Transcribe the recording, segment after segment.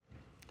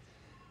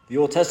The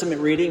Old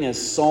Testament reading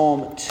is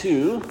Psalm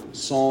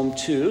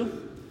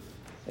 2,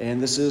 and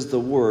this is the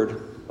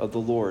word of the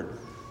Lord.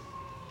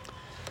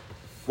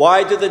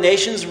 Why do the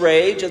nations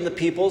rage and the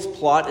peoples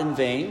plot in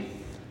vain?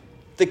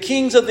 The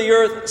kings of the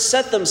earth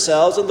set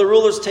themselves, and the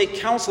rulers take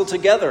counsel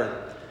together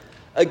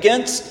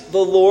against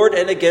the Lord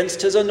and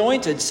against his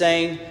anointed,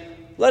 saying,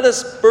 "Let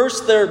us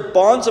burst their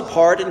bonds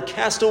apart and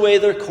cast away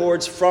their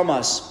cords from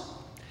us."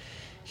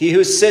 He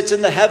who sits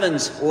in the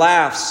heavens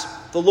laughs.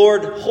 The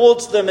Lord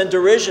holds them in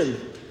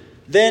derision.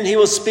 Then he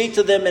will speak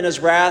to them in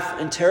his wrath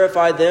and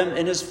terrify them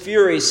in his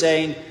fury,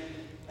 saying,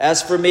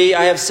 "As for me,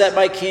 I have set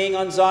my king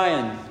on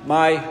Zion,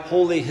 my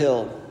holy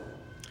hill.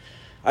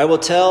 I will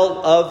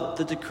tell of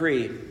the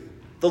decree.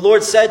 The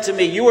Lord said to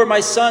me, 'You are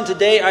my son,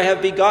 today I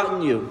have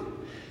begotten you.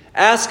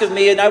 Ask of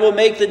me, and I will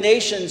make the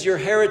nations your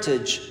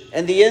heritage,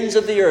 and the ends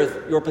of the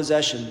earth your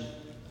possession.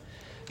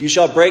 You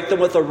shall break them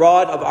with a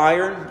rod of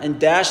iron, and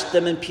dash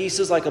them in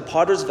pieces like a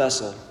potter's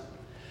vessel.'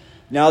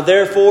 Now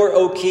therefore,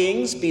 O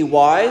kings, be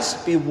wise,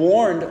 be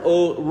warned,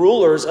 O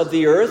rulers of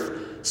the earth.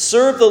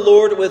 Serve the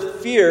Lord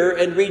with fear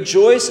and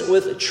rejoice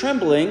with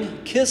trembling.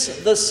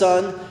 Kiss the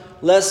Son,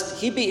 lest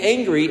he be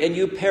angry and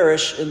you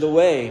perish in the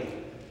way,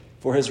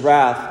 for his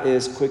wrath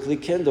is quickly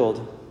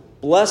kindled.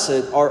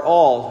 Blessed are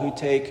all who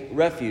take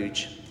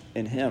refuge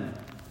in him."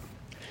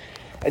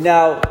 And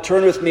now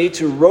turn with me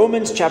to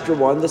Romans chapter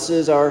 1. This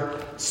is our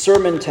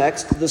sermon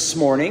text this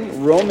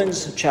morning.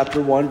 Romans chapter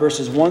 1,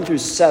 verses 1 through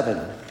 7.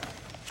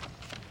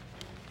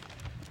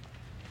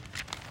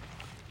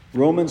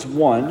 Romans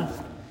 1,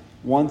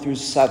 1 through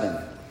 7.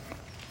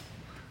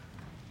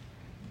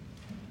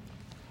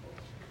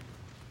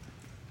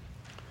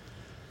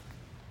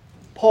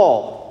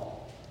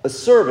 Paul, a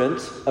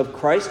servant of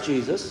Christ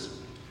Jesus,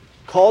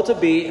 called to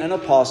be an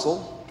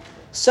apostle,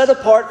 set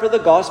apart for the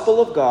gospel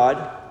of God,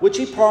 which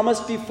he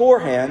promised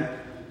beforehand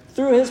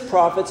through his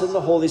prophets in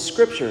the Holy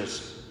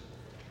Scriptures,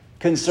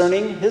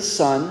 concerning his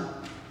Son,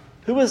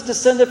 who was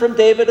descended from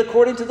David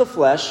according to the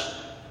flesh,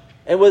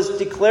 and was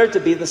declared to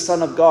be the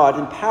Son of God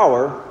in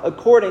power,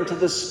 according to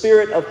the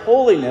Spirit of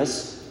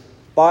holiness,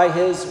 by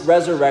his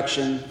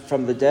resurrection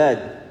from the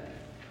dead,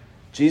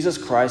 Jesus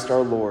Christ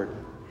our Lord,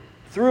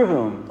 through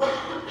whom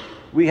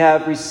we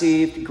have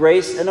received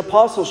grace and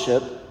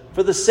apostleship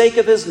for the sake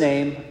of his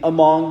name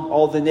among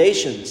all the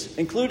nations,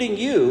 including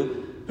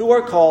you who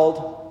are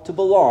called to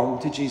belong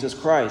to Jesus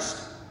Christ.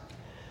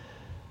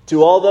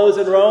 To all those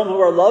in Rome who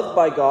are loved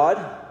by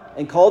God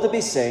and called to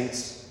be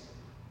saints,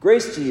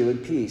 grace to you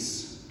and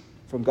peace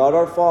from God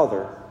our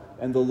Father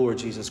and the Lord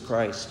Jesus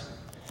Christ.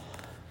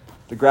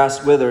 The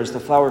grass withers, the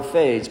flower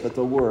fades, but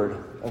the word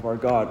of our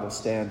God will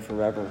stand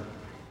forever.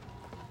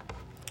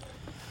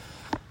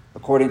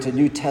 According to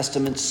New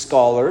Testament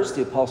scholars,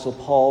 the Apostle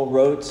Paul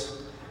wrote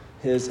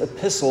his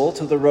epistle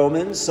to the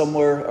Romans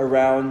somewhere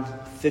around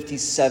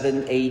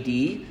 57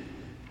 AD.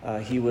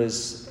 He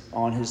was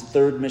on his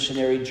third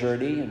missionary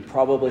journey, and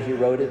probably he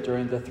wrote it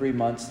during the 3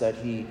 months that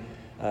he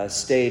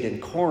stayed in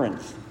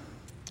Corinth.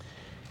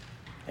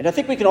 And I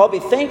think we can all be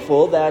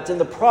thankful that in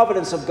the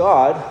providence of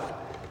God,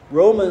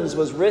 Romans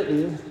was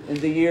written in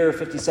the year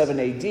 57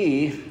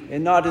 AD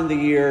and not in the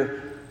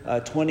year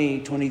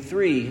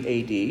 2023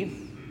 AD.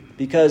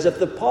 Because if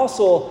the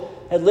apostle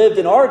had lived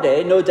in our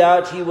day, no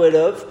doubt he would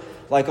have,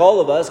 like all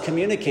of us,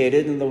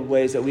 communicated in the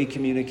ways that we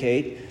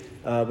communicate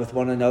with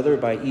one another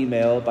by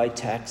email, by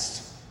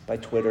text, by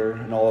Twitter,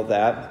 and all of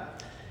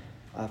that.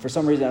 For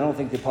some reason, I don't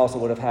think the apostle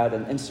would have had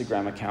an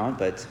Instagram account,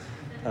 but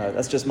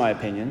that's just my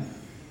opinion.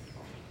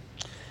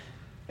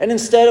 And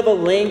instead of a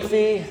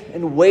lengthy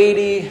and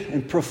weighty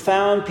and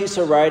profound piece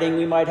of writing,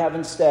 we might have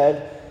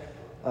instead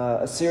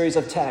a series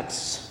of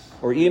texts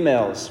or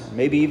emails, or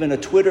maybe even a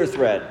Twitter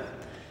thread.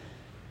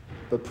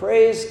 But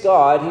praise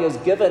God, he has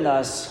given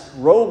us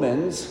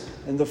Romans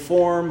in the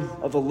form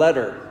of a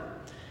letter,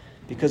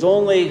 because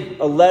only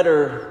a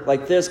letter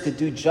like this could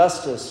do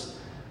justice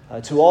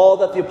to all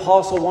that the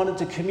apostle wanted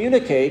to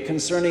communicate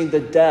concerning the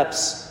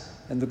depths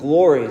and the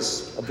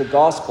glories of the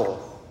gospel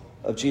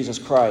of Jesus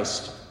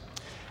Christ.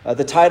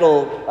 The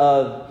title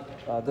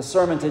of the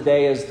sermon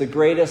today is "The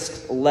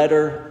Greatest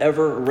Letter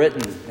Ever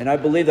Written." And I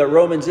believe that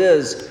Romans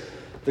is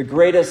the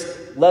greatest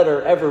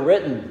letter ever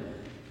written.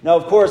 Now,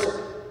 of course,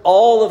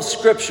 all of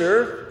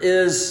Scripture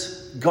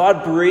is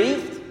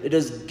God-breathed. It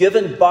is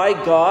given by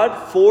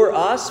God for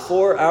us,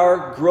 for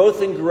our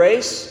growth in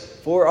grace,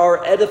 for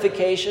our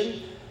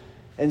edification.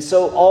 And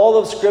so all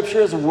of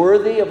Scripture is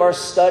worthy of our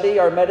study,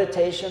 our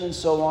meditation, and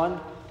so on.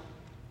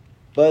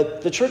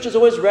 But the church has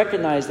always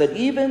recognized that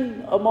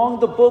even among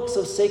the books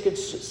of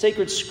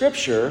sacred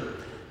Scripture,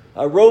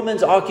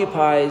 Romans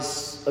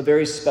occupies a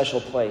very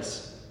special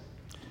place.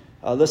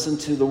 Listen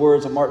to the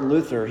words of Martin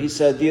Luther. He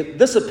said,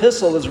 "This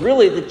epistle is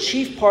really the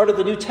chief part of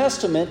the New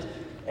Testament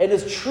and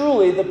is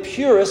truly the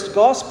purest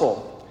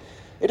gospel.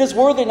 It is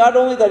worthy not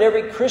only that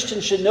every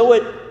Christian should know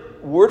it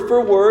word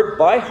for word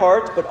by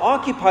heart, but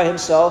occupy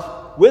himself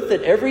with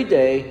it every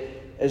day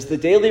as the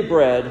daily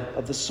bread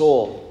of the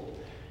soul.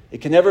 It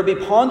can never be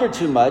pondered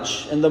too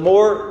much, and the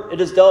more it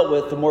is dealt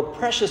with, the more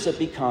precious it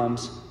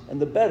becomes,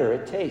 and the better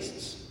it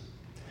tastes."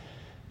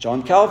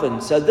 John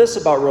Calvin said this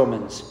about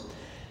Romans: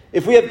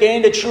 "If we have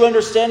gained a true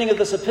understanding of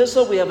this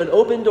epistle, we have an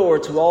open door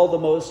to all the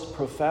most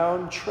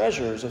profound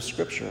treasures of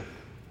Scripture."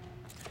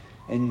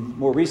 And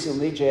more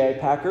recently, J.I.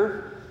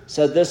 Packer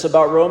said this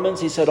about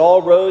Romans. He said,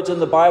 "All roads in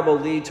the Bible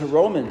lead to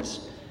Romans,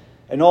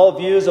 and all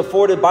views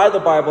afforded by the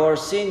Bible are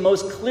seen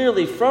most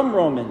clearly from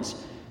Romans.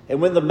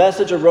 And when the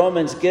message of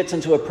Romans gets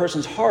into a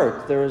person's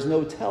heart, there is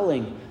no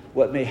telling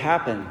what may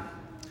happen."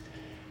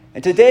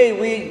 And today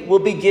we will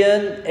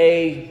begin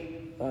a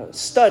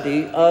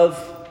study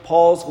of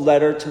Paul's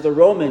letter to the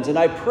Romans. And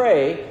I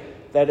pray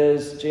that,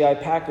 as J.I.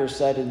 Packer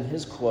said in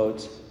his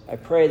quote, I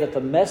pray that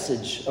the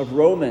message of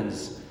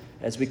Romans,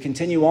 as we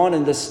continue on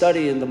in this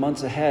study in the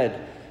months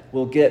ahead,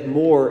 will get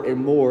more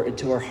and more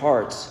into our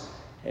hearts,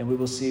 and we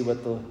will see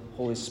what the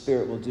Holy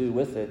Spirit will do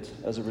with it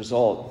as a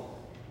result.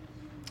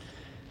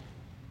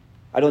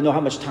 I don't know how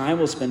much time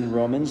we'll spend in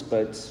Romans,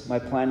 but my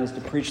plan is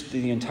to preach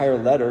the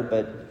entire letter.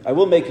 But I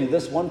will make you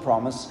this one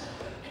promise.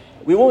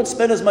 We won't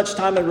spend as much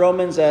time in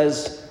Romans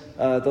as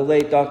the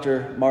late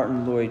Dr.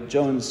 Martin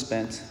Lloyd-Jones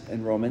spent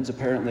in Romans.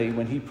 Apparently,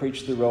 when he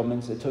preached through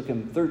Romans, it took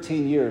him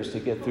 13 years to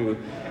get through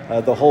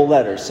the whole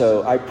letter.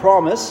 So I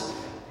promise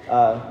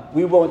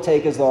we won't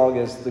take as long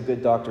as the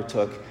good doctor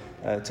took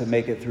to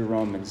make it through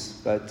Romans.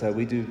 But I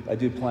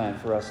do plan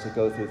for us to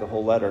go through the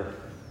whole letter.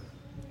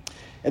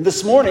 And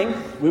this morning,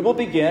 we will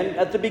begin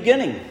at the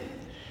beginning.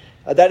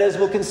 That is,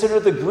 we'll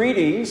consider the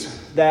greetings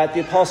that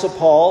the Apostle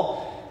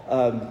Paul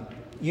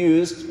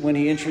used when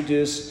he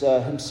introduced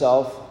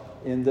himself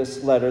in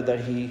this letter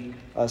that he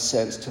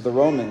sends to the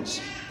Romans.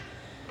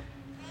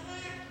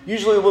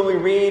 Usually when we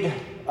read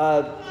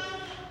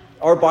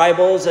our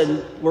Bibles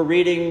and we're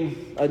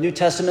reading a New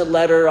Testament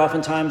letter,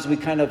 oftentimes we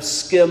kind of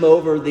skim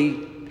over the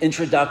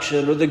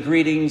introduction or the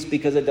greetings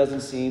because it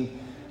doesn't seem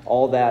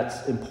all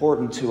that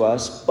important to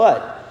us.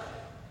 But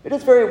it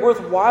is very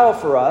worthwhile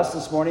for us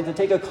this morning to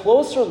take a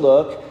closer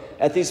look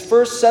at these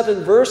first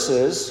 7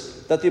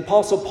 verses that the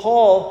Apostle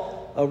Paul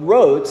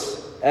wrote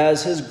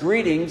as his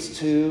greetings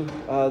to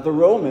the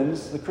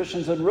Romans, the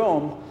Christians in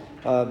Rome,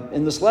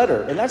 in this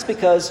letter. And that's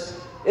because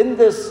in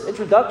this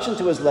introduction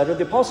to his letter,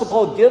 the Apostle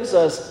Paul gives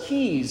us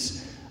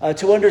keys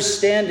to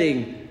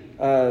understanding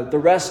the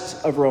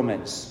rest of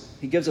Romans.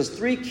 He gives us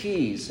 3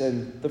 keys,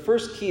 and the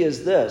first key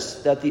is this: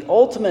 that the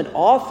ultimate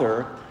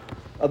author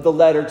of the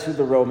letter to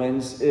the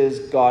Romans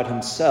is God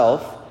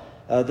himself.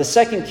 The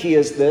second key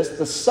is this: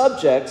 the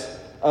subject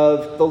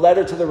of the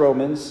letter to the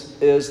Romans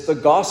is the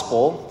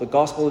gospel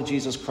of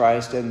Jesus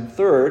Christ. And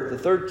the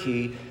third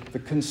key, the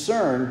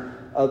concern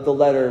of the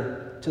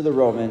letter to the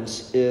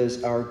Romans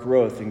is our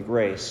growth in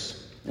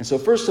grace. And so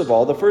first of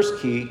all, the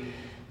first key,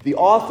 the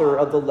author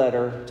of the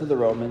letter to the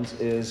Romans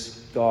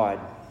is God.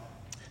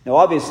 Now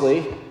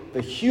obviously,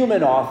 the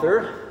human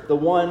author, the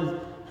one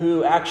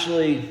who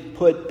actually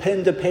put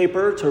pen to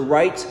paper to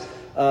write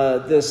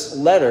this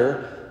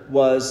letter,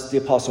 was the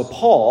Apostle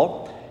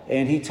Paul.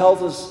 And he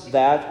tells us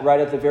that right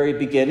at the very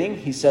beginning.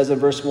 He says in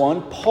verse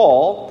 1,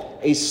 "Paul,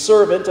 a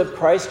servant of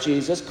Christ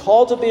Jesus,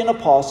 called to be an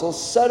apostle,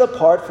 set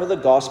apart for the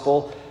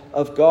gospel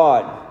of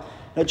God."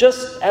 Now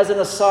just as an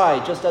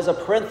aside, just as a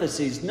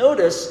parenthesis,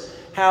 notice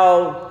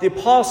how the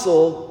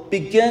apostle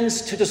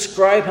begins to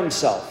describe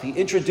himself. He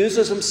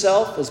introduces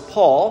himself as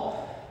Paul,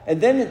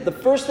 and then the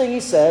first thing he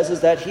says is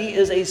that he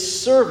is a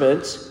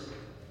servant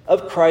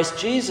of Christ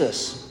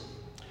Jesus.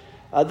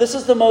 This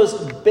is the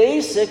most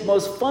basic,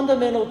 most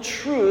fundamental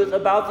truth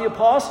about the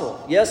apostle.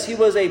 Yes, he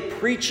was a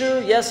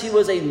preacher. Yes, he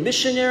was a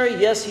missionary.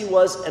 Yes, he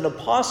was an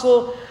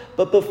apostle.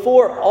 But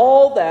before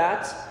all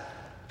that,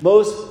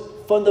 most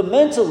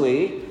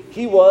fundamentally,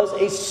 he was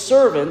a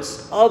servant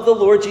of the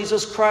Lord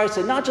Jesus Christ.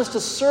 And not just a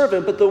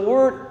servant, but the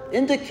word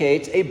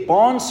indicates a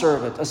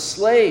bondservant, a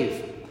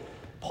slave.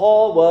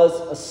 Paul was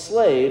a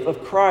slave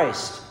of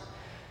Christ.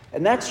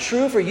 And that's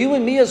true for you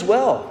and me as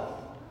well.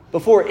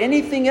 Before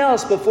anything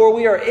else, before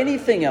we are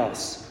anything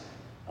else,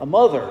 a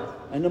mother,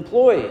 an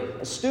employee,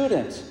 a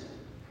student,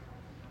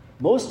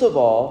 most of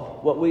all,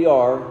 what we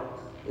are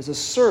is a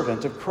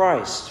servant of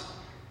Christ.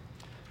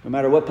 No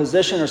matter what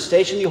position or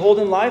station you hold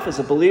in life as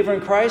a believer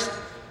in Christ,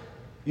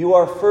 you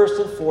are first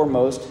and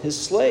foremost his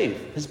slave,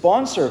 his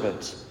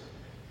bondservant.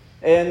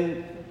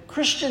 And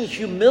Christian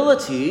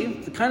humility,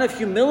 the kind of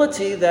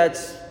humility that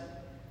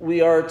we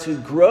are to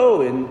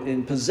grow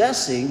in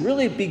possessing,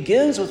 really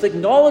begins with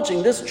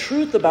acknowledging this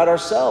truth about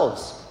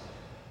ourselves,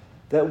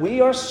 that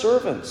we are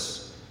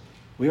servants.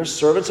 We are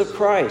servants of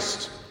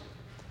Christ.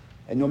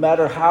 And no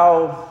matter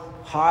how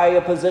high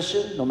a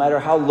position, no matter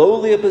how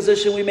lowly a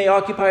position we may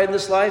occupy in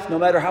this life, no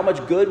matter how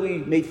much good we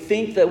may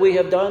think that we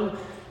have done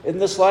in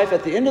this life,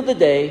 at the end of the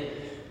day,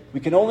 we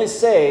can only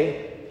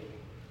say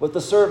what the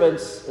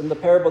servants in the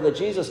parable that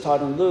Jesus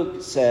taught in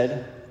Luke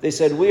said. They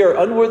said, "We are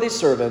unworthy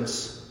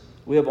servants.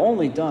 We have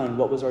only done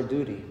what was our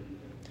duty."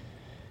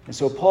 And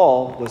so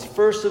Paul was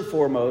first and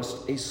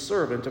foremost a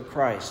servant of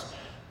Christ.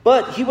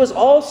 But he was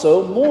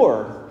also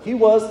more. He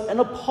was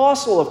an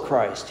apostle of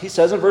Christ. He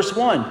says in verse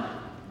 1,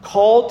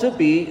 called to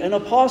be an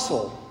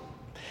apostle.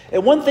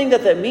 And one thing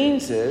that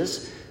means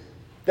is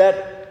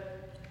that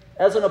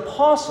As an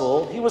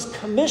apostle, he was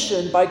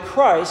commissioned by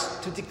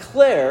Christ to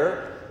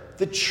declare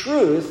the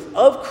truth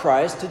of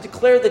Christ, to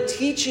declare the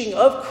teaching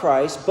of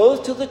Christ,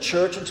 both to the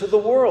church and to the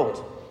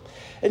world.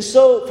 And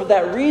so, for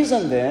that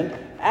reason then,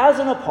 as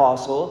an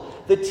apostle,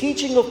 the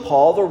teaching of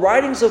Paul, the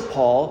writings of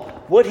Paul,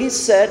 what he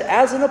said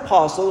as an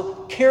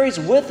apostle carries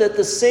with it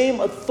the same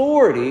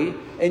authority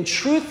and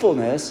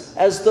truthfulness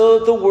as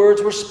though the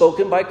words were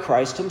spoken by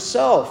Christ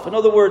himself. In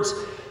other words,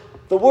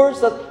 the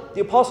words that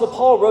the apostle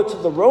Paul wrote to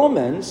the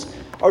Romans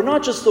are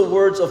not just the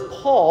words of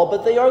Paul,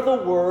 but they are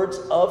the words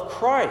of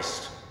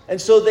Christ. And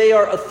so they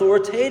are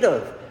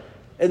authoritative.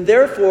 And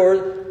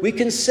therefore, we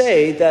can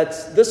say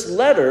that this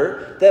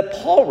letter that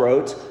Paul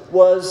wrote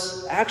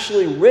was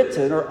actually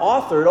written or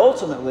authored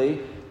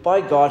ultimately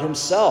by God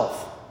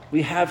himself.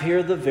 We have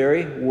here the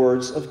very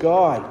words of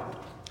God.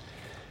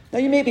 Now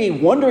you may be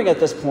wondering at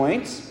this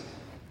point,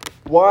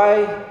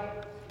 why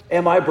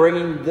am I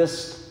bringing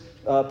this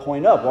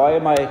point up? Why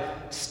am I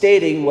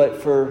stating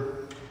what for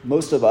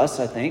most of us,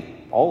 I think,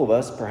 all of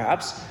us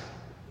perhaps,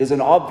 is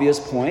an obvious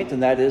point,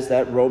 and that is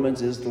that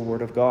Romans is the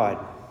Word of God?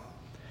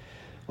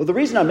 Well, the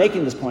reason I'm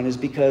making this point is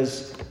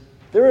because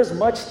there is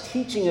much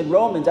teaching in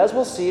Romans, as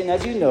we'll see, and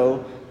as you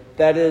know,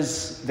 that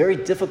is very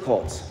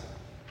difficult.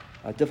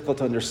 Difficult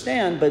to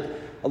understand, but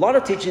a lot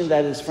of teaching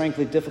that is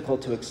frankly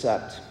difficult to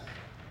accept.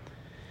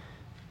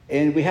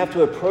 And we have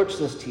to approach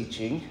this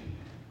teaching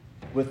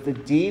with the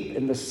deep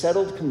and the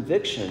settled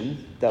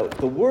conviction that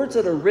the words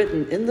that are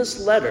written in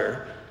this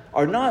letter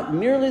are not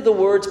merely the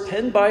words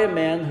penned by a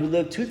man who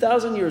lived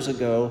 2,000 years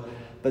ago,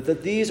 but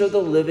that these are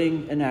the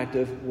living and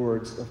active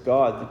words of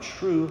God, the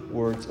true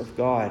words of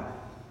God.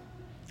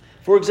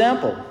 For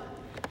example,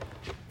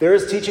 there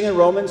is teaching in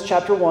Romans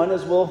chapter 1,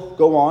 as we'll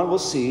go on, we'll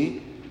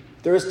see.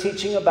 There is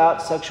teaching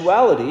about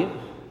sexuality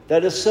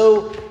that is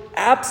so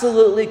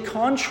absolutely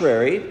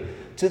contrary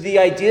to the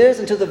ideas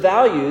and to the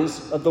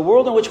values of the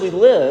world in which we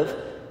live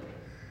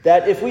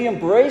that if we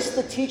embrace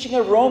the teaching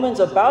of Romans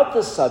about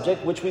this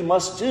subject, which we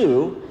must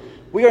do,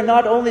 we are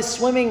not only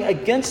swimming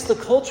against the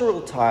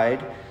cultural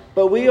tide,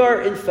 but we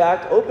are in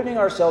fact opening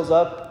ourselves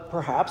up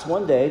perhaps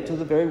one day to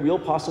the very real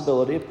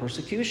possibility of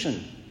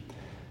persecution.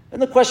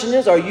 And the question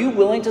is, are you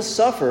willing to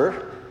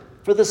suffer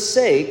for the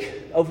sake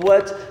of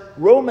what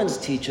Romans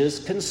teaches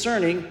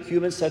concerning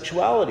human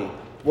sexuality?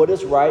 What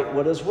is right,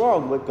 what is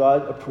wrong, what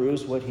God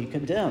approves, what he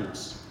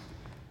condemns?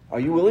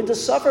 Are you willing to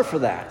suffer for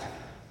that?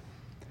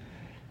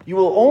 You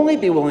will only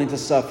be willing to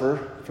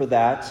suffer for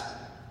that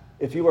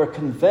if you are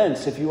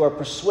convinced, if you are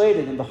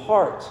persuaded in the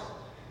heart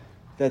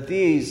that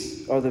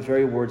these are the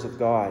very words of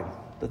God,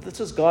 that this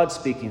is God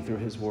speaking through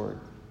his word.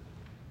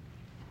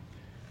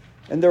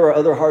 And there are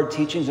other hard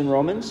teachings in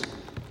Romans.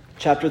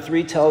 Chapter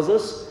 3 tells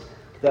us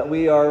that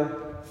we are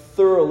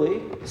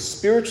thoroughly,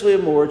 spiritually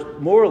and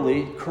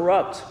morally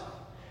corrupt.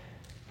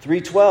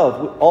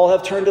 3:12, all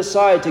have turned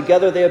aside.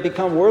 Together they have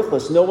become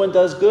worthless. No one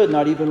does good,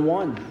 not even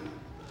one.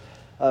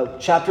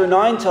 Chapter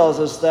 9 tells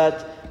us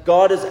that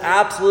God is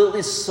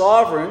absolutely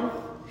sovereign.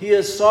 He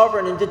is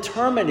sovereign in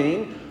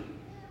determining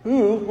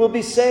who will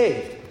be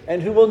saved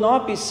and who will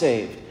not be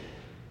saved.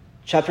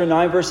 Chapter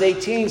 9, verse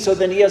 18, so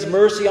then he has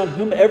mercy on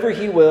whomever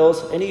he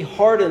wills, and he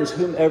hardens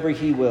whomever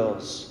he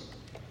wills.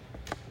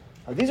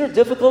 These are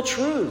difficult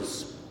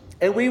truths,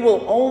 and we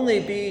will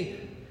only be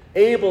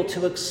able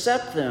to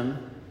accept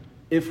them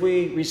if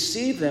we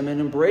receive them and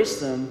embrace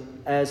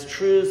them as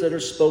truths that are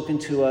spoken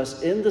to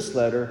us in this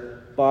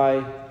letter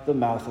by the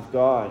mouth of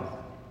God.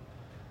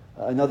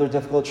 Another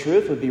difficult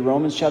truth would be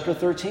Romans chapter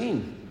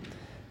 13.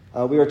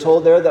 We are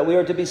told there that we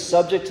are to be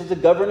subject to the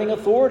governing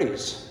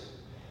authorities.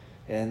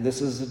 And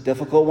this is a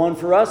difficult one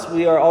for us.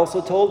 We are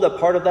also told that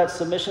part of that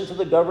submission to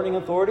the governing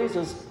authorities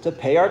is to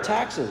pay our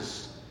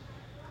taxes.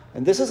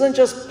 And this isn't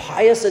just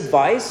pious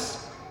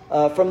advice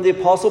from the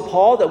Apostle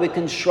Paul that we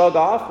can shrug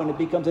off when it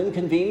becomes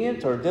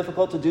inconvenient or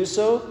difficult to do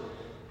so,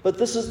 but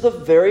this is the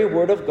very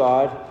word of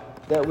God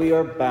that we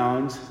are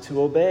bound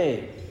to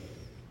obey.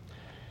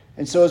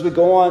 And so as we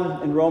go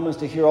on in Romans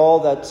to hear all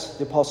that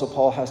the Apostle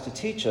Paul has to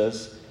teach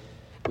us,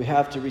 we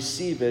have to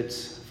receive it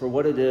for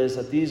what it is,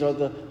 that these are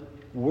the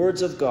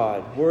words of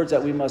God, words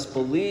that we must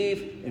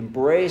believe,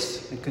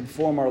 embrace, and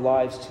conform our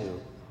lives to.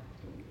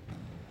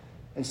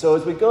 And so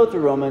as we go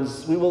through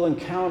Romans, we will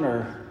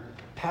encounter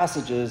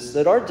passages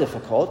that are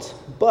difficult,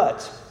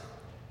 but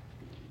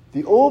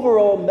the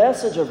overall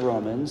message of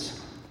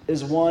Romans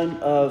is one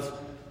of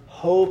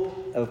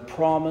hope, of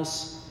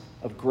promise,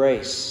 of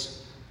grace.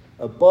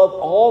 Above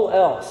all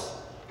else,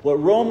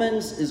 what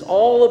Romans is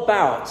all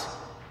about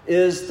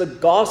is the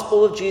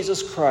gospel of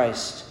Jesus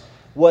Christ,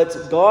 what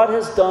God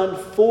has done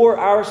for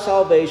our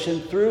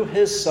salvation through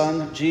his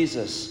Son,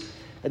 Jesus.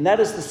 And that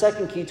is the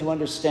second key to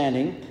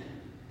understanding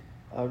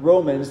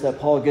Romans that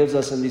Paul gives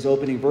us in these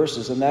opening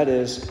verses, and that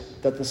is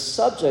that the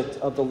subject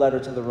of the letter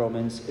to the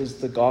Romans is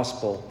the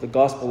gospel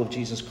of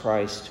Jesus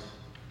Christ.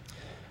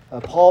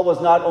 Paul was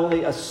not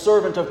only a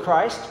servant of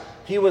Christ,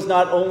 he was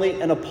not only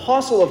an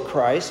apostle of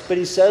Christ, but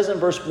he says in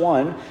verse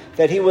 1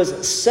 that he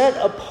was set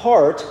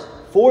apart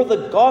for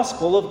the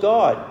gospel of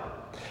God.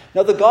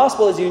 Now, the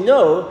gospel, as you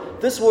know,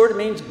 this word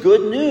means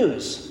good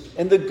news.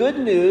 And the good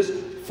news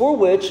for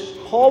which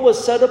Paul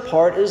was set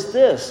apart is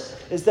this,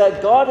 is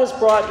that God has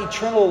brought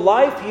eternal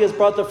life. He has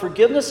brought the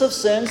forgiveness of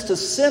sins to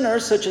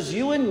sinners such as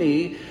you and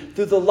me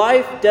through the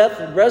life, death,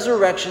 and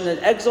resurrection and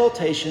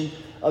exaltation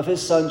of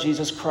his Son,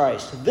 Jesus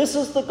Christ. This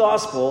is the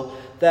gospel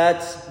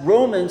that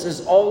Romans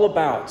is all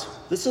about.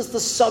 This is the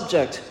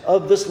subject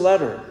of this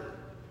letter.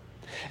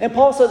 And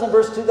Paul says in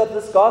verse 2 that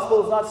this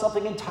gospel is not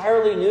something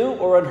entirely new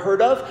or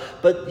unheard of,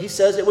 but he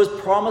says it was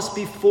promised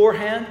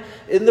beforehand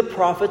in the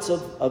prophets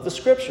of the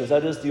Scriptures,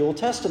 that is, the Old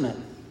Testament.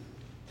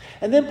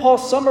 And then Paul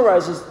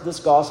summarizes this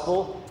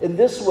gospel in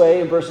this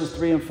way in verses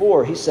 3 and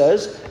 4. He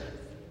says,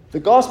 the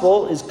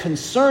gospel is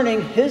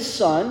concerning his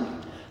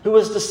Son, who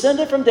was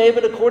descended from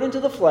David according to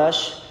the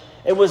flesh,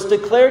 and was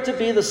declared to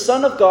be the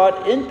Son of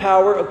God in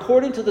power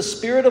according to the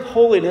Spirit of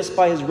holiness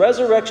by his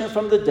resurrection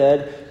from the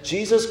dead,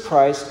 Jesus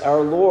Christ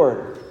our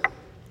Lord.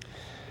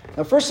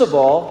 Now, first of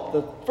all,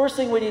 the first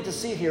thing we need to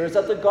see here is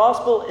that the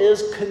gospel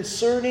is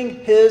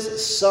concerning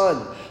his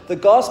Son. The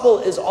gospel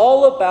is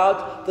all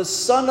about the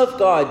Son of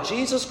God,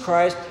 Jesus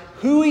Christ,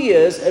 who he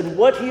is and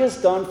what he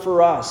has done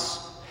for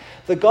us.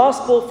 The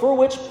gospel for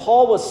which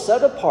Paul was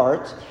set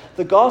apart,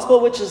 the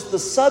gospel which is the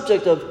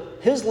subject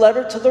of his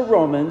letter to the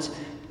Romans,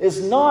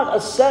 is not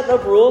a set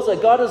of rules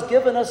that God has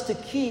given us to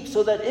keep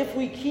so that if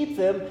we keep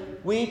them,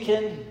 we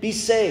can be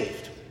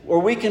saved or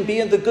we can be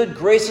in the good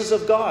graces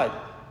of God.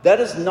 That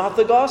is not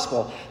the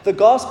gospel. The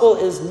gospel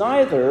is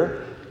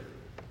neither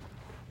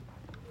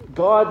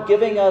God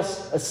giving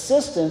us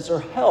assistance or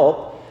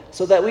help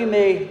so that we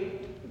may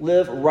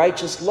live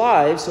righteous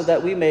lives, so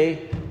that we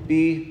may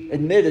be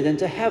admitted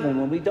into heaven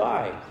when we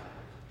die.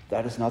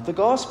 That is not the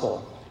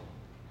gospel.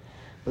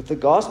 But the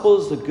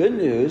gospel is the good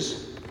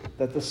news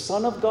that the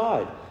Son of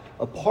God,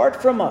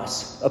 apart from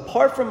us,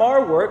 apart from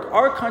our work,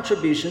 our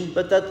contribution,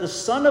 but that the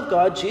Son of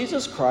God,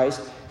 Jesus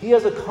Christ, he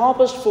has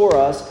accomplished for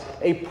us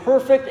a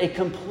perfect, a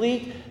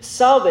complete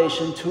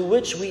salvation to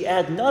which we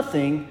add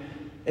nothing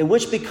and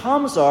which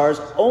becomes ours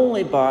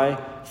only by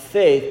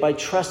faith, by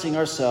trusting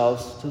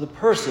ourselves to the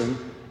person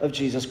of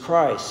Jesus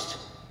Christ.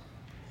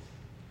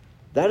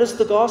 That is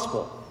the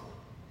gospel.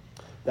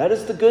 That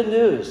is the good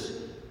news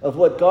of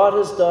what God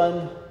has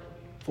done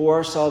for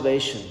our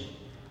salvation.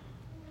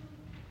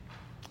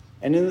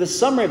 And in the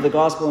summary of the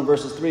gospel in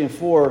verses 3 and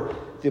 4,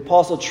 the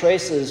apostle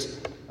traces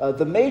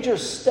the major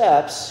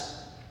steps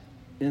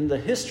in the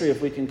history,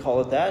 if we can call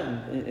it that,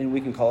 and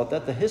we can call it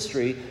that, the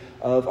history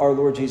of our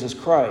Lord Jesus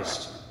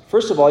Christ.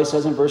 First of all, he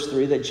says in verse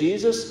 3 that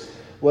Jesus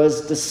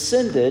was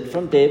descended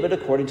from David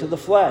according to the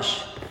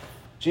flesh.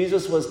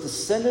 Jesus was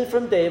descended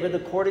from David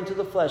according to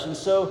the flesh. And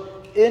so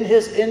in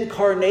his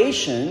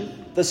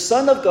incarnation, the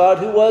Son of God,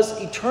 who was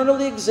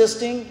eternally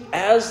existing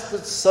as the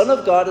Son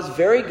of God, as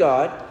very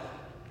God,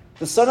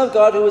 the Son of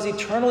God who was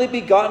eternally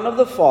begotten of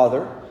the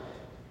Father,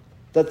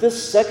 that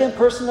this second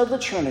person of the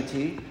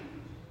Trinity,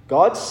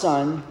 God's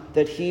Son,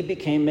 that he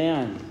became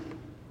man.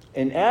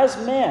 And as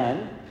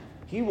man,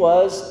 he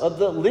was of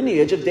the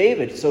lineage of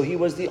David. So he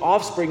was the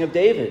offspring of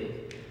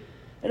David.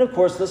 And of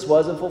course, this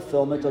was in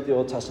fulfillment of the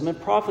Old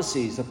Testament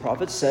prophecies. The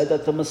prophets said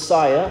that the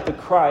Messiah, the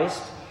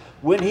Christ,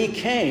 when he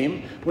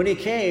came,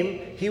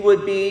 he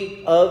would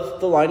be of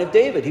the line of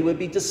David. He would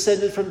be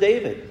descended from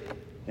David.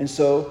 And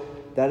so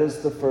that is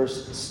the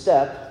first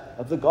step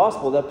of the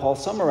gospel that Paul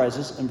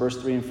summarizes in verse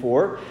 3 and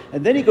 4.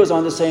 And then he goes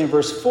on to say in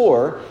verse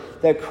 4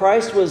 that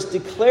Christ was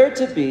declared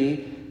to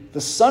be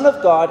the Son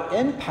of God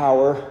in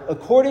power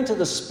according to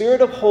the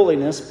Spirit of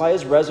holiness by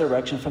his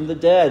resurrection from the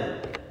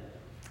dead.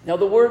 Now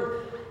the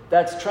word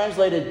that's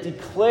translated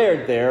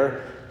declared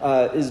there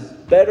is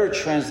better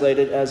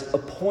translated as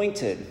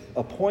appointed.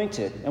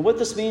 Appointed. And what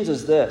this means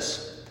is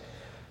this.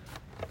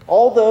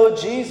 Although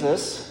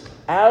Jesus,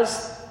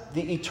 as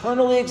the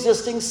eternally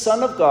existing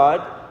Son of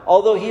God,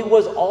 although he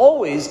was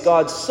always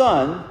God's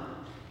Son,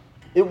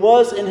 it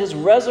was in his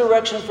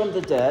resurrection from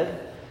the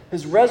dead,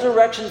 his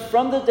resurrection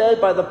from the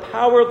dead by the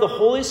power of the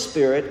Holy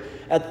Spirit,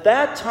 at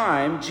that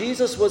time,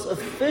 Jesus was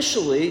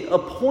officially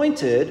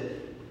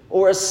appointed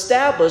or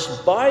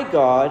established by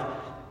God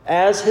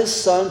as his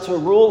Son to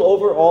rule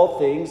over all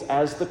things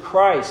as the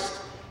Christ,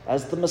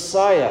 as the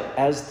Messiah,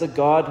 as the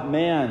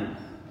God-man.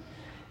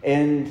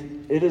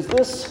 And it is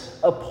this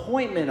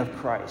appointment of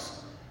Christ,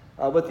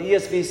 what the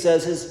ESV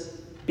says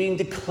is being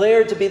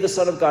declared to be the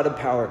Son of God in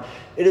power.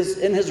 It is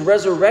in his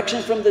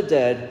resurrection from the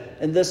dead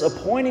and this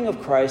appointing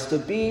of Christ to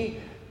be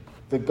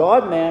the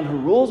God-man who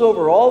rules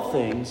over all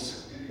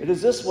things. It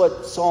is this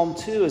what Psalm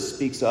 2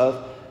 speaks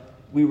of.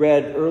 We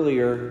heard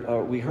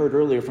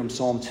earlier from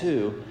Psalm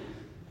 2,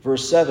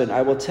 verse 7.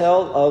 I will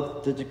tell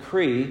of the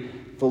decree.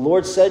 The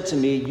Lord said to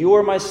me, you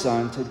are my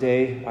Son,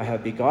 today I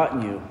have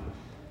begotten you.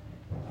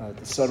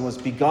 The Son was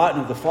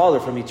begotten of the Father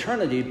from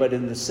eternity, but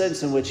in the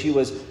sense in which he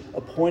was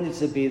appointed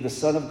to be the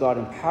Son of God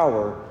in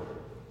power,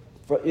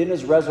 for in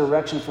his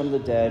resurrection from the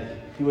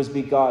dead, he was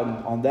begotten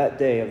on that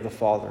day of the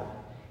Father.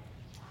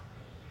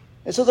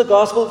 And so the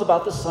gospel is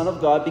about the Son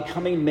of God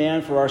becoming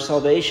man for our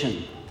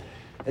salvation.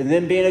 and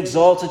then being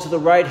exalted to the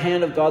right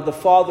hand of God the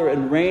Father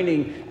and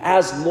reigning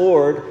as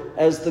Lord,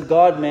 as the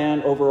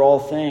God-man over all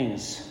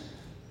things.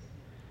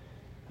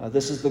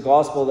 This is the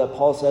gospel that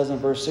Paul says in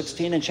verse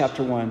 16 in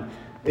chapter 1.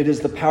 It is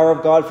the power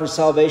of God for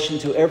salvation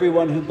to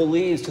everyone who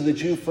believes, to the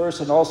Jew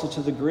first and also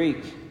to the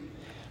Greek.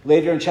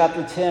 Later in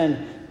chapter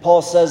 10,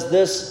 Paul says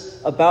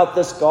this about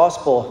this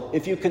gospel.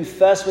 If you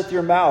confess with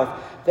your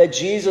mouth that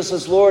Jesus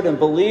is Lord and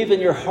believe in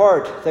your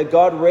heart that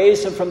God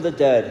raised him from the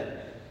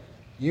dead,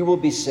 you will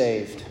be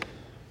saved.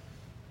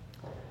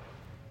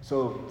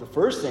 So the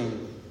first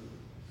thing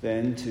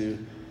then to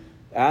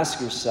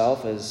ask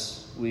yourself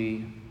as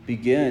we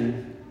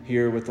begin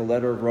here with the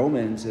letter of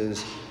Romans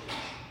is,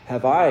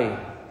 have I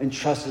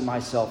entrusted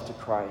myself to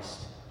Christ?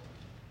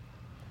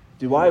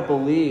 Do I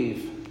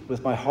believe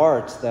with my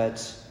heart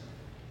that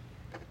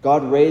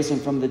God raised him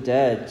from the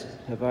dead?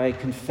 Have I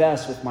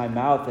confessed with my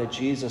mouth that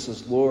Jesus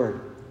is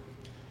Lord?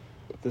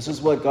 This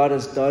is what God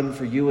has done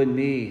for you and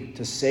me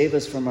to save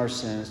us from our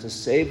sins, to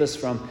save us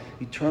from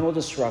eternal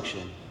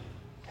destruction.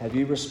 Have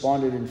you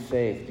responded in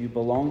faith? Do you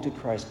belong to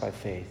Christ by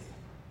faith?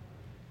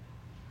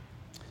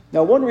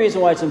 Now, one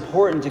reason why it's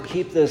important to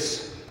keep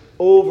this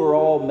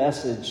overall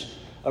message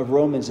of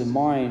Romans in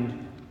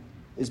mind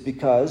is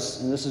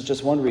because, and this is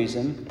just one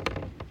reason,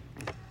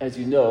 as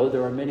you know,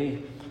 there are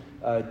many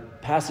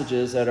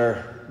passages that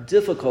are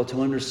difficult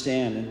to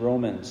understand in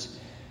Romans.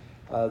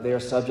 They are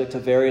subject to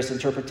various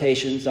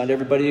interpretations. Not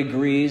everybody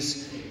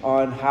agrees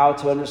on how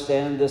to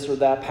understand this or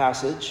that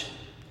passage.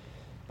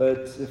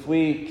 But if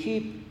we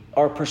keep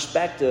our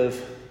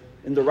perspective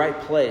in the right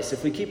place,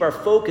 if we keep our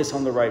focus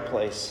on the right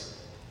place,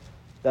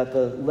 that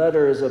the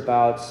letter is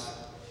about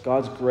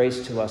God's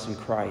grace to us in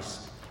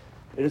Christ.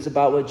 It is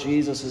about what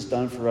Jesus has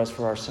done for us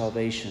for our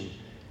salvation.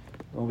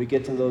 When we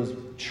get to those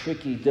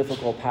tricky,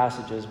 difficult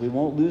passages, we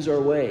won't lose our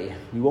way.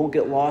 We won't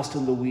get lost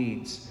in the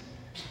weeds,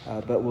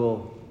 but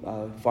we'll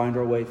find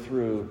our way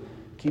through,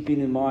 keeping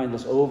in mind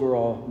this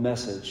overall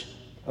message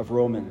of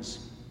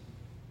Romans.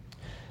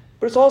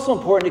 But it's also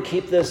important to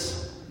keep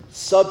this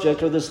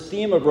subject or this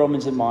theme of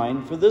Romans in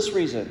mind for this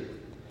reason.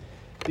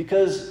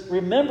 Because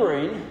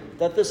remembering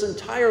that this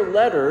entire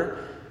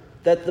letter,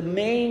 that the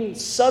main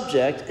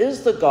subject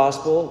is the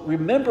gospel,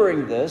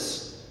 remembering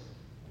this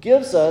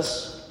gives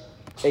us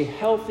a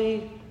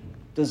healthy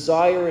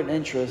desire and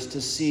interest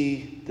to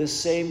see this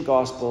same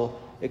gospel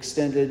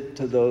extended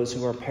to those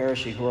who are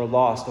perishing, who are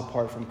lost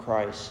apart from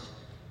Christ.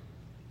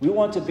 We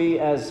want to be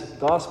as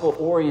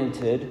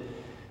gospel-oriented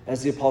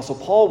as the Apostle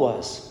Paul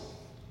was.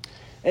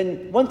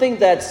 And one thing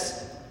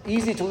that's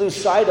easy to lose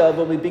sight of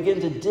when we begin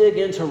to dig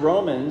into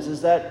Romans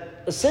is that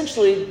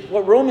essentially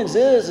what Romans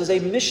is a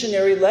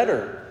missionary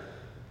letter.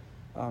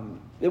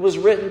 It was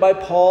written by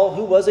Paul,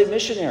 who was a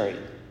missionary.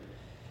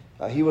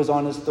 He was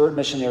on his third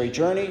missionary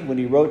journey when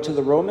he wrote to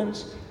the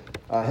Romans.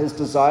 His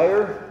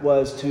desire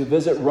was to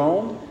visit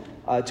Rome,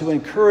 to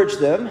encourage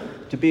them,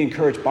 to be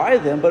encouraged by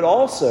them, but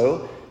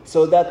also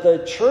so that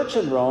the church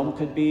in Rome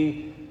could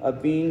be a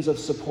means of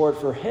support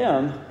for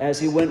him as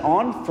he went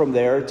on from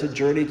there to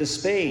journey to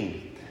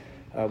Spain.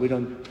 We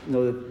don't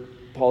know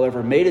that Paul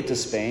ever made it to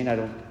Spain. I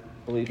don't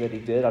believe that he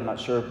did. I'm not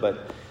sure,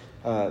 but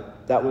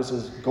that was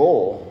his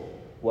goal,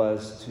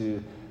 was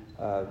to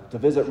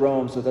visit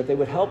Rome so that they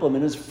would help him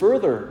in his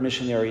further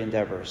missionary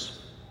endeavors.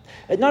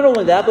 And not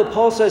only that, but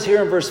Paul says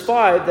here in verse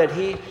 5 that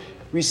he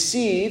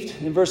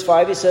received, in verse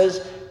 5 he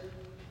says,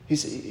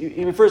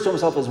 he refers to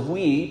himself as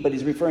we, but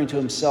he's referring to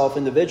himself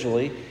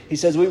individually. He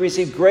says, we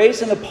received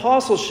grace and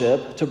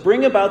apostleship to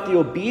bring about the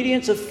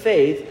obedience of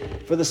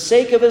faith for the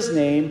sake of his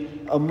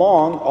name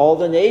among all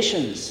the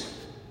nations.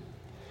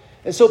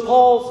 And so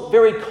Paul's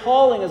very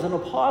calling as an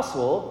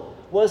apostle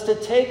was to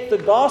take the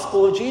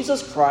gospel of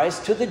Jesus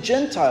Christ to the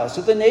Gentiles,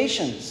 to the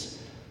nations,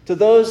 to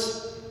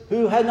those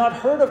who had not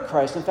heard of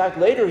Christ. In fact,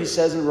 later he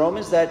says in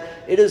Romans that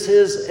it is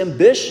his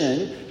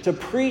ambition to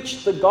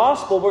preach the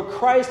gospel where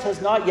Christ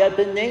has not yet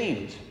been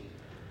named.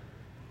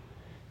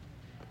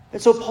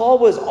 And so Paul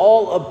was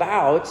all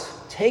about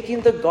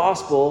taking the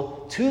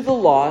gospel to the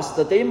lost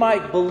that they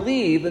might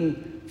believe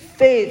in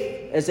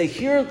faith as they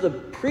hear the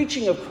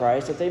preaching of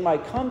Christ, that they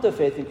might come to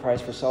faith in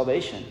Christ for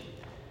salvation.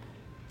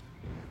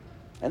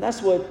 And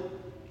that's what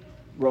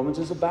Romans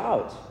is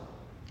about,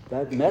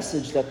 that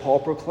message that Paul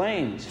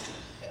proclaimed.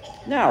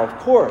 Now, of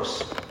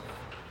course,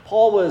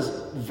 Paul was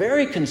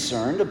very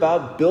concerned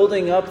about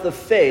building up the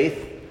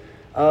faith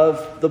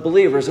of the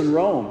believers in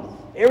Rome.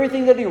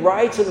 Everything that he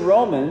writes in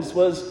Romans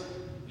was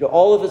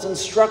all of his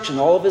instruction,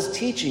 all of his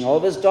teaching, all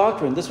of his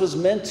doctrine. This was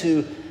meant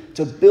to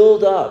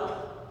build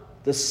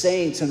up the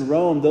saints in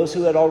Rome, those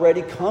who had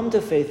already come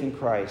to faith in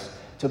Christ,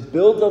 to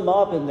build them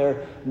up in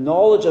their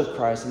knowledge of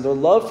Christ and their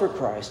love for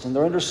Christ and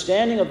their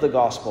understanding of the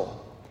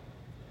gospel.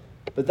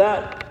 But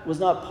that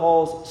was not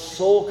Paul's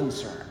sole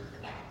concern.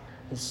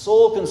 His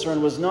sole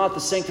concern was not the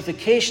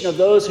sanctification of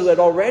those who had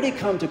already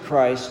come to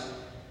Christ,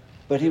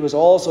 but he was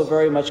also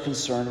very much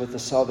concerned with the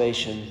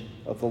salvation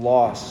of the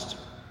lost.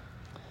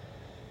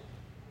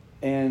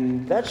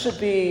 And that should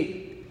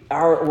be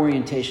our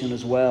orientation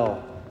as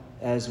well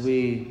as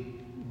we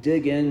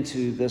dig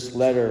into this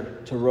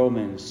letter to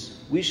Romans,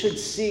 we should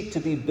seek to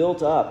be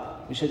built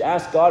up. We should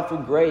ask God for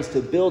grace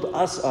to build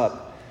us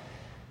up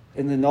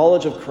in the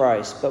knowledge of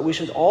Christ. But we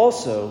should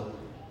also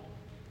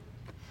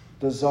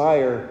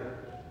desire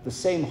the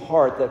same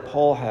heart that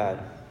Paul had,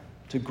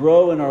 to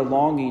grow in our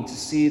longing to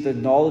see the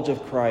knowledge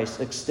of Christ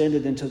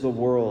extended into the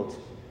world,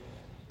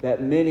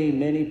 that many,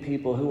 many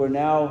people who are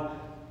now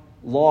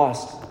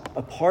lost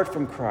apart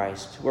from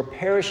Christ, who are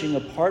perishing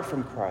apart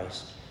from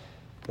Christ,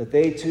 that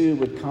they too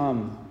would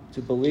come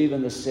to believe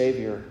in the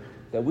Savior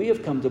that we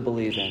have come to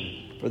believe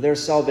in, for their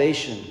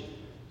salvation,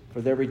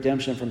 for their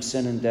redemption from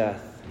sin and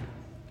death.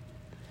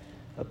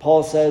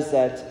 Paul says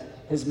that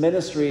his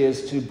ministry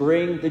is to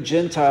bring the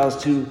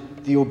Gentiles to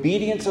the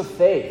obedience of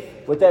faith.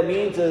 What that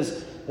means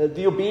is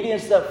the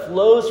obedience that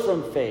flows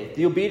from faith,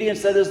 the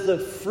obedience that is the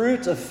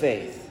fruit of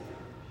faith.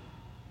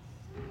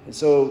 And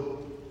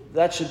so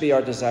that should be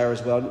our desire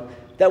as well.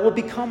 That will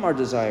become our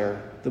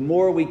desire the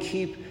more we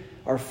keep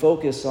our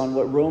focus on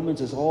what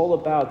Romans is all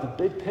about,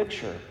 the big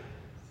picture.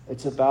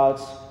 It's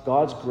about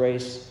God's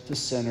grace to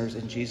sinners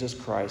in Jesus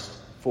Christ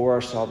for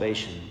our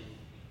salvation.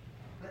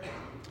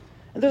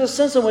 And there's a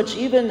sense in which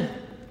even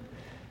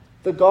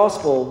the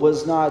gospel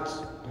was not,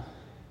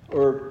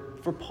 or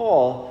for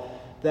Paul,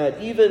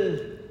 that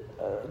even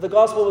the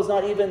gospel was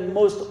not even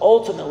most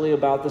ultimately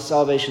about the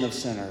salvation of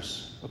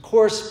sinners. Of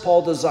course,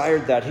 Paul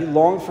desired that. He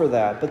longed for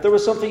that. But there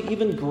was something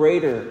even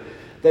greater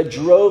that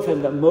drove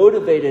him, that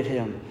motivated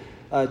him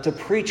to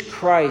preach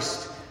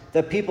Christ,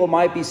 that people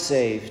might be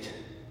saved.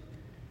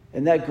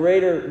 And that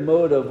greater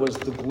motive was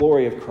the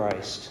glory of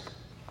Christ.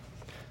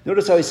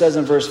 Notice how he says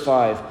in verse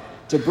 5,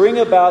 to bring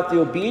about the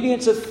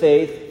obedience of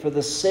faith for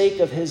the sake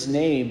of his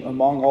name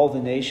among all the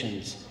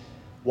nations.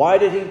 Why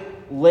did he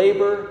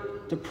labor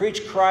to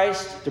preach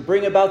Christ, to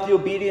bring about the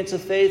obedience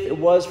of faith? It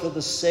was for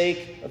the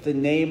sake of the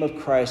name of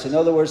Christ. In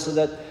other words, so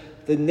that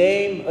the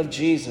name of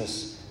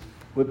Jesus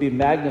would be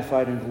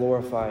magnified and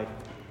glorified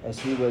as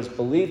he was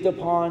believed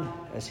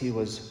upon, as he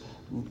was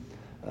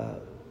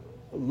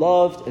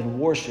loved and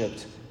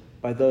worshipped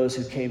by those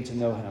who came to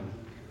know him.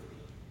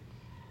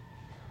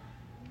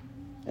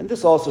 And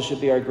this also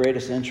should be our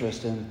greatest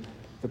interest in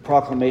the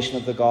proclamation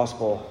of the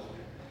gospel.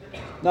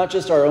 Not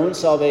just our own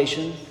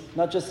salvation,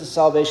 not just the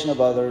salvation of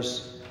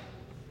others,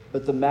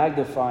 but the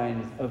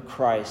magnifying of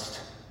Christ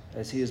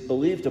as he is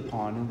believed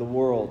upon in the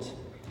world.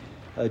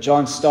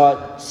 John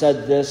Stott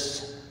said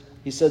this.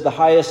 He said, the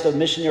highest of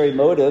missionary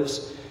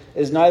motives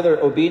is neither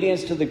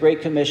obedience to the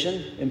Great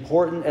Commission,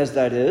 important as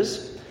that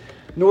is,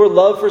 nor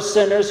love for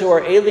sinners who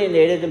are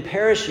alienated and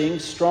perishing,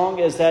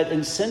 strong as that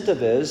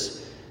incentive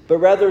is, but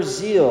rather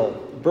zeal,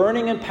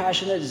 burning and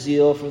passionate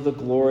zeal for the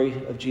glory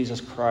of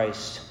Jesus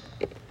Christ.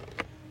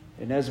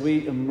 And as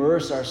we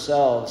immerse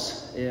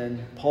ourselves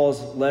in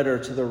Paul's letter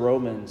to the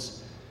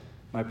Romans,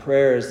 my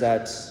prayer is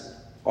that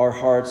our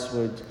hearts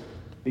would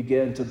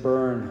begin to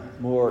burn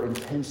more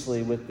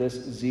intensely with this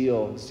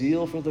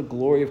zeal for the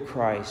glory of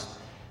Christ,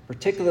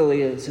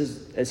 particularly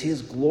as he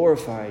is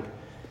glorified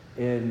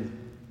in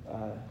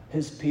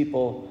his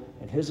people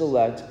and his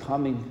elect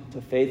coming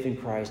to faith in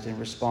Christ in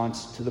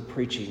response to the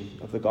preaching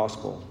of the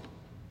gospel.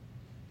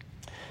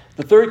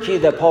 The third key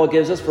that Paul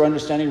gives us for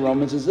understanding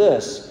Romans is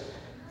this.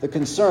 The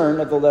concern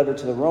of the letter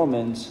to the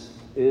Romans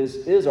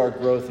is our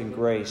growth in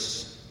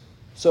grace.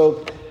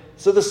 So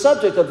the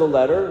subject of the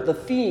letter, the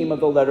theme of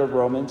the letter of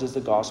Romans is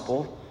the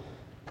gospel.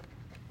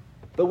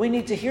 But we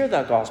need to hear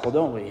that gospel,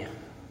 don't we?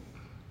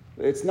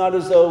 It's not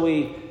as though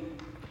we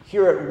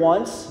hear it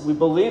once, we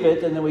believe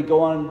it, and then we go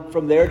on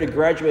from there to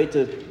graduate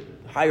to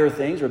higher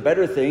things or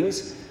better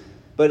things.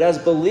 But as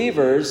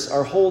believers,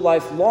 our whole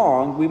life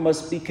long, we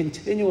must be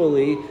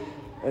continually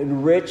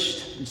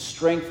enriched and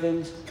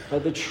strengthened by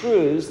the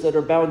truths that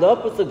are bound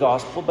up with the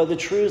gospel, by the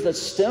truths that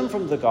stem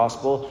from the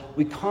gospel.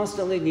 We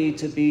constantly need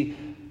to be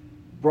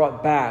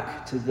brought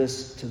back to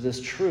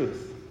this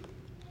truth.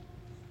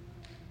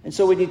 And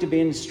so we need to be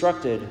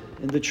instructed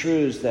in the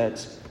truths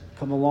that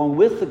come along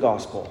with the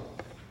gospel.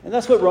 And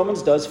that's what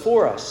Romans does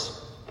for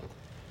us.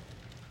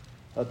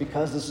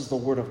 Because this is the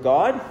Word of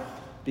God,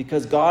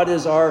 because God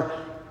is our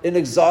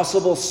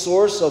inexhaustible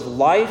source of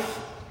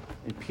life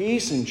and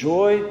peace and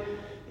joy,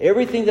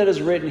 everything that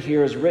is written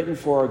here is written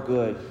for our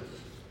good,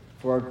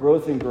 for our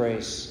growth in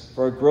grace,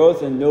 for our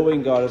growth in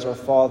knowing God as our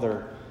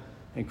Father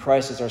and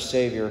Christ as our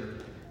Savior.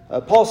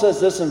 Paul says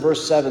this in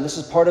verse 7. This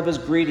is part of his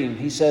greeting.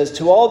 He says,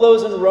 to all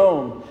those in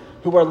Rome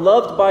who are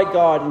loved by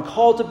God and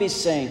called to be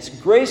saints,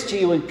 grace to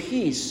you and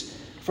peace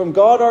from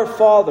God our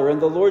Father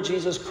and the Lord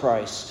Jesus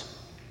Christ.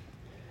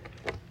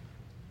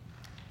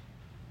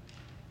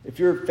 If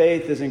your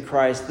faith is in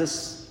Christ,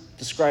 this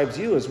describes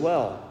you as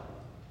well.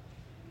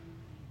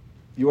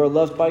 You are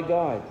loved by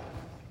God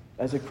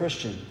as a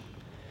Christian.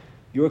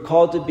 You are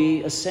called to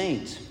be a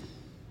saint.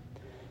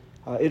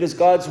 It is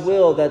God's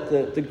will that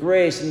the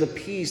grace and the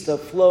peace that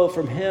flow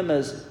from Him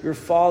as your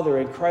Father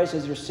and Christ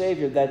as your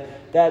Savior,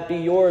 that be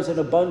yours in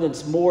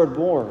abundance more and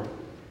more.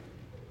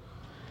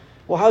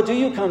 Well, how do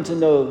you come to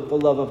know the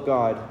love of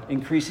God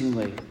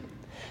increasingly?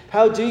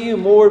 How do you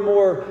more and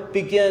more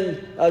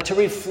begin to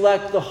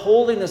reflect the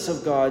holiness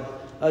of God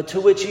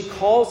to which he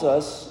calls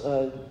us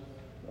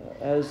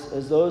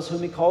as those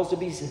whom he calls to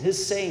be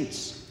his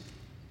saints?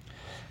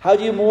 How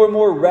do you more and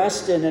more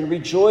rest in and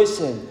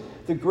rejoice in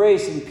the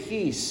grace and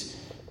peace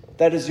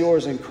that is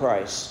yours in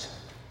Christ?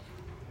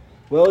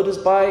 Well, it is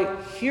by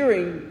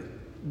hearing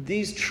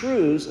these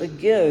truths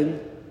again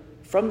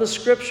from the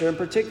Scripture, and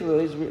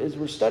particularly as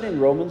we're studying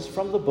Romans,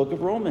 from the book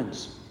of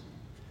Romans.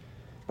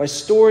 By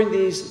storing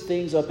these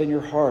things up in your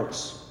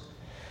hearts,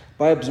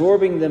 by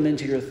absorbing them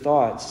into your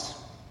thoughts.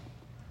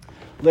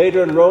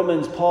 Later in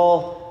Romans,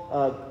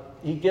 Paul,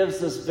 he gives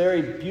this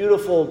very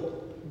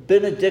beautiful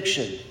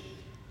benediction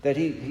that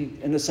he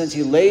in a sense,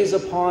 he lays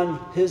upon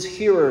his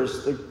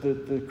hearers,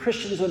 the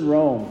Christians in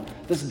Rome,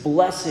 this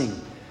blessing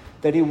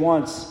that he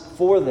wants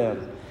for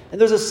them.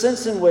 And there's a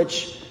sense in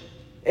which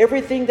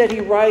everything that he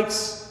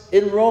writes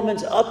in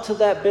Romans up to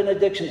that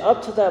benediction,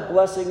 up to that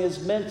blessing,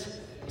 is meant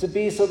to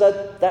be so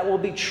that that will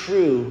be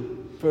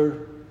true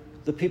for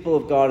the people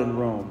of God in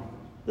Rome.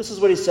 This is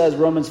what he says,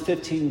 Romans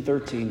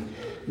 15:13.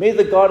 May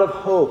the God of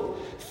hope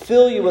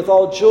fill you with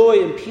all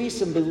joy and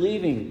peace in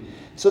believing,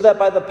 so that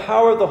by the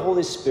power of the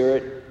Holy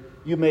Spirit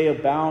you may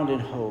abound in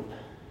hope.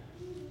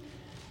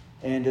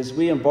 And as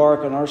we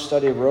embark on our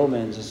study of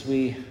Romans, as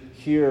we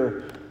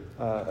hear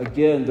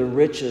again the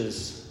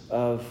riches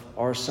of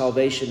our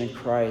salvation in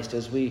Christ,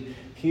 as we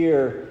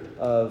hear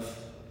of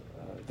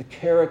the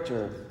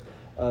character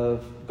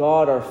of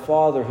God our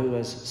Father who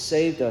has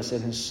saved us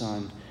in his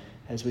Son,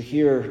 as we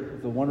hear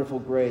the wonderful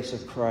grace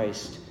of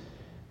Christ,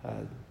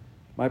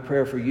 my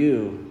prayer for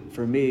you,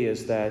 for me,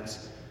 is that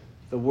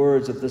the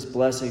words of this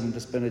blessing,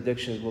 this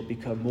benediction, will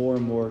become more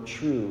and more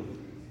true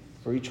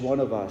for each one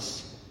of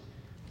us,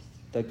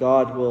 that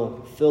God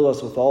will fill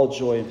us with all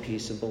joy and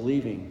peace in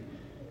believing,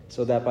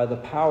 so that by the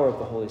power of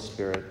the Holy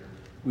Spirit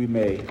we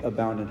may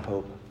abound in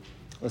hope.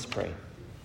 Let's pray.